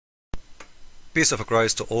Peace of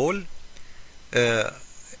Christ to all.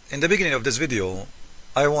 In the beginning of this video,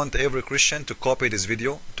 I want every Christian to copy this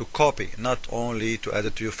video, to copy, not only to add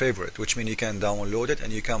it to your favorite, which means you can download it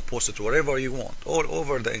and you can post it wherever you want, all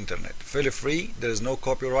over the internet. Feel free, there is no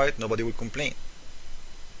copyright, nobody will complain.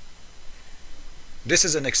 This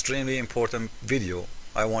is an extremely important video.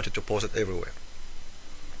 I wanted to post it everywhere.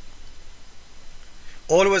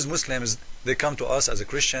 Always Muslims, they come to us as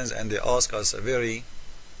Christians and they ask us a very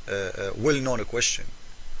well-known question.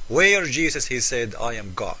 Where Jesus, he said, I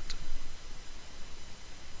am God.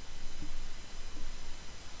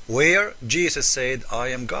 Where Jesus said, I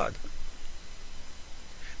am God.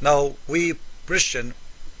 Now, we Christian,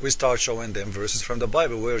 we start showing them verses from the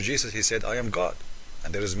Bible where Jesus, he said, I am God.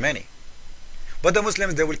 And there is many. But the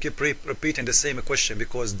Muslims, they will keep repeating the same question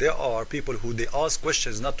because there are people who they ask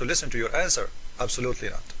questions not to listen to your answer. Absolutely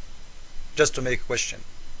not. Just to make a question.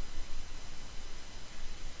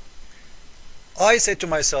 I said to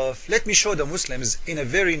myself, let me show the Muslims in a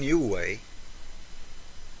very new way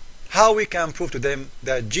how we can prove to them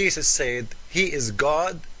that Jesus said he is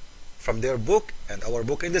God from their book and our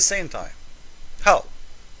book in the same time. How?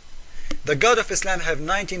 The God of Islam have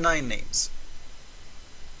 99 names.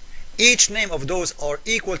 Each name of those are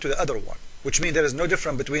equal to the other one, which means there is no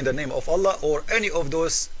difference between the name of Allah or any of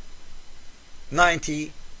those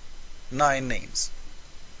 99 names.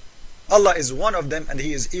 Allah is one of them and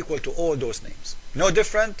he is equal to all those names. No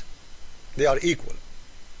different, they are equal.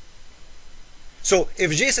 So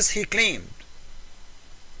if Jesus, he claimed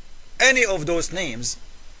any of those names,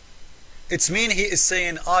 it's mean he is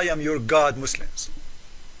saying, I am your God, Muslims.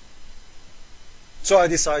 So I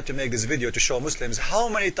decided to make this video to show Muslims how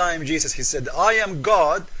many times Jesus, he said, I am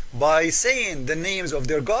God by saying the names of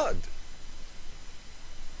their God.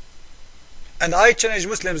 And I challenge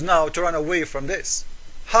Muslims now to run away from this.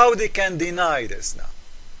 How they can deny this now?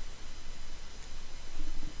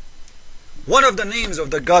 One of the names of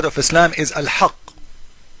the God of Islam is Al-Haq.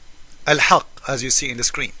 Al-Haq, as you see in the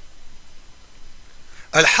screen.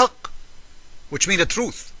 Al-Haq, which means the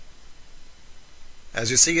truth.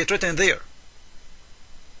 As you see it written there.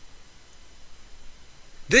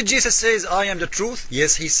 Did Jesus say, I am the truth?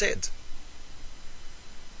 Yes, he said.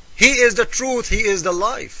 He is the truth, he is the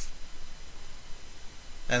life.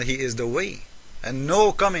 And he is the way. And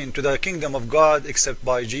no coming to the kingdom of God except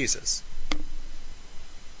by Jesus.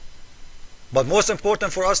 But most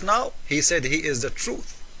important for us now, he said he is the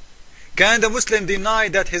truth. Can the Muslim deny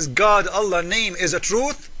that his God, Allah name is a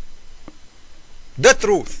truth? The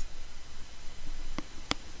truth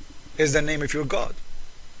is the name of your God.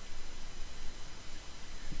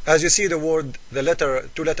 As you see the word, the letter,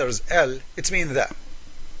 two letters L, it means that.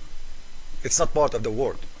 It's not part of the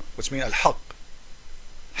word, which means Al-Haq.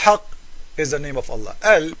 Haq is the name of Allah.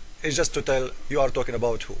 Al is just to tell you are talking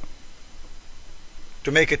about who.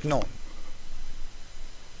 To make it known.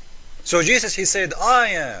 So Jesus, he said, I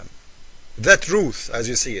am the truth, as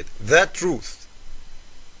you see it, the truth.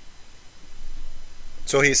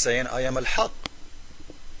 So he's saying, I am Al-Haq.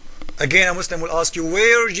 Again, a Muslim will ask you,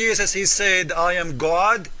 where Jesus, he said, I am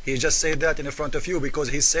God? He just said that in front of you because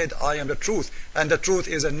he said, I am the truth. And the truth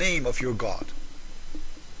is a name of your God.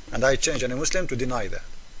 And I challenge any Muslim to deny that.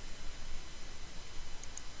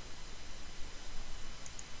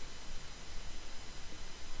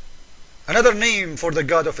 Another name for the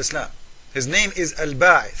God of Islam. His name is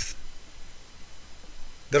Al-Ba'ith.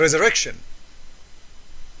 The resurrection.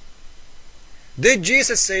 Did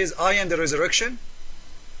Jesus say, I am the resurrection?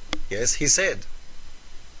 Yes, he said.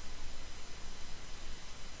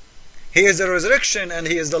 He is the resurrection and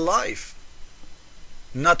he is the life.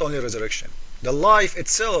 Not only resurrection. The life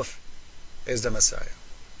itself is the Messiah.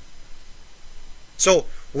 So,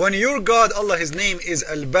 when your God, Allah, his name is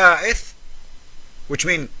Al-Ba'ith, which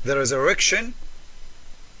means the resurrection,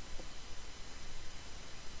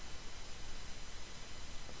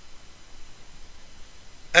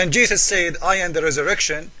 and Jesus said, I am the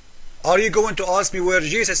resurrection, are you going to ask me where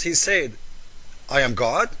Jesus, he said, I am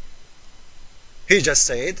God? He just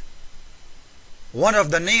said, one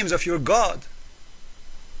of the names of your God.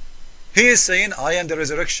 He is saying, I am the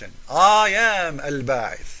resurrection. I am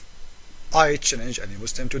Al-Ba'ith. I challenge any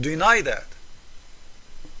Muslim to deny that.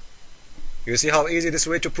 You see how easy this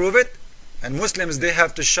way to prove it? And Muslims, they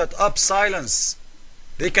have to shut up, silence.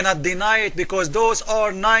 They cannot deny it because those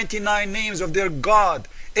are 99 names of their God.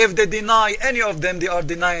 If they deny any of them, they are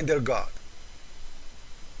denying their God.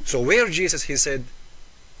 So where Jesus, he said,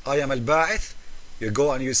 I am Al-Ba'ith, you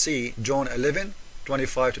go and you see John 11,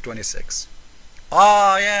 25 to 26.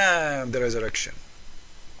 I am the resurrection.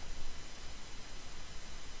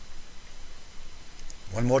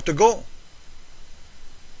 One more to go.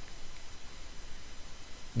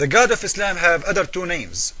 The God of Islam have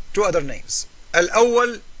two other names.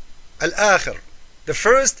 Al-Awwal, Al-Akhir, the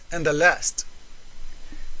first and the last.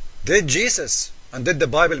 Did Jesus and did the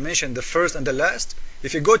Bible mention the first and the last?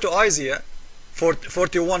 If you go to Isaiah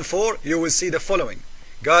 41:4, you will see the following.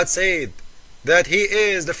 God said that He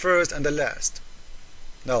is the first and the last.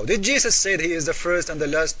 Now, did Jesus say He is the first and the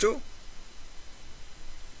last too?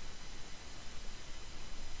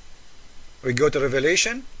 We go to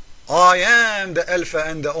Revelation. I am the Alpha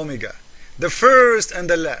and the Omega, the first and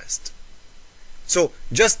the last. So,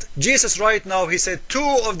 just Jesus right now, He said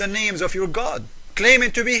two of the names of your God,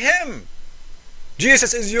 claiming to be Him.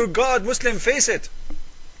 Jesus is your God, Muslim, face it.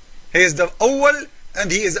 He is the Awwal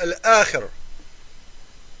and He is Al-Akhir.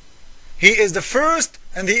 He is the first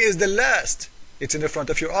and He is the last. It's in the front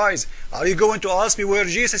of your eyes. Are you going to ask me where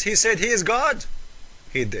Jesus, He said He is God?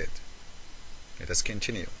 He did. Let us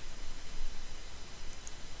continue.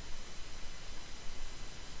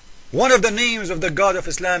 One of the names of the God of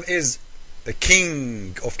Islam is the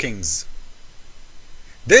King of Kings.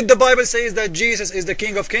 Did the Bible say that Jesus is the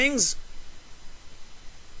King of Kings?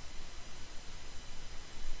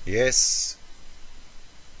 Yes.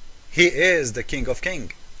 He is the King of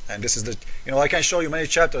Kings. And this is the, I can show you many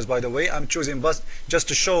chapters, by the way. I'm choosing just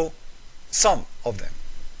to show some of them.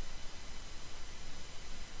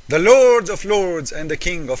 The Lord of Lords and the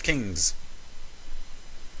King of Kings.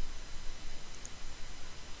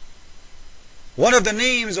 One of the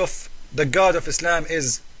names of the God of Islam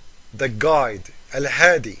is the Guide,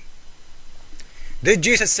 Al-Hadi. Did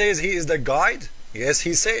Jesus say He is the guide? Yes,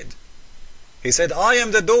 He said. He said, I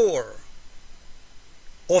am the door.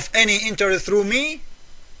 Of any enter through me,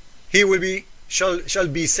 he will be shall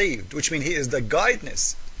be saved, which means He is the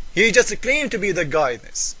guidance. He just claimed to be the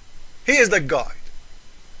guidance. He is the guide.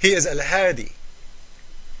 He is Al-Hadi.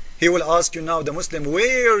 He will ask you now, the Muslim,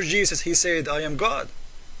 where Jesus He said, I am God.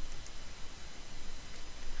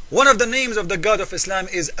 One of the names of the God of Islam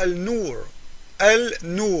is Al-Nur.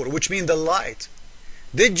 Al-Nur, which means the light.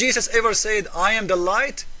 Did Jesus ever say, I am the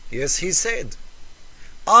light? Yes, He said,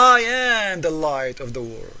 I am the light of the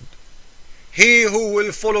world. He who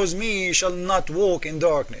will follows me shall not walk in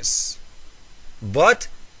darkness, but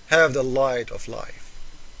have the light of life.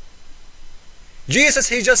 Jesus,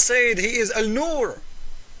 He just said He is Al-Nur,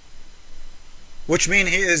 which means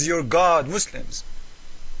He is your God, Muslims.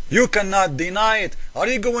 You cannot deny it. Are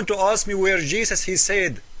you going to ask me where Jesus He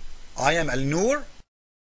said, I am Al-Nur?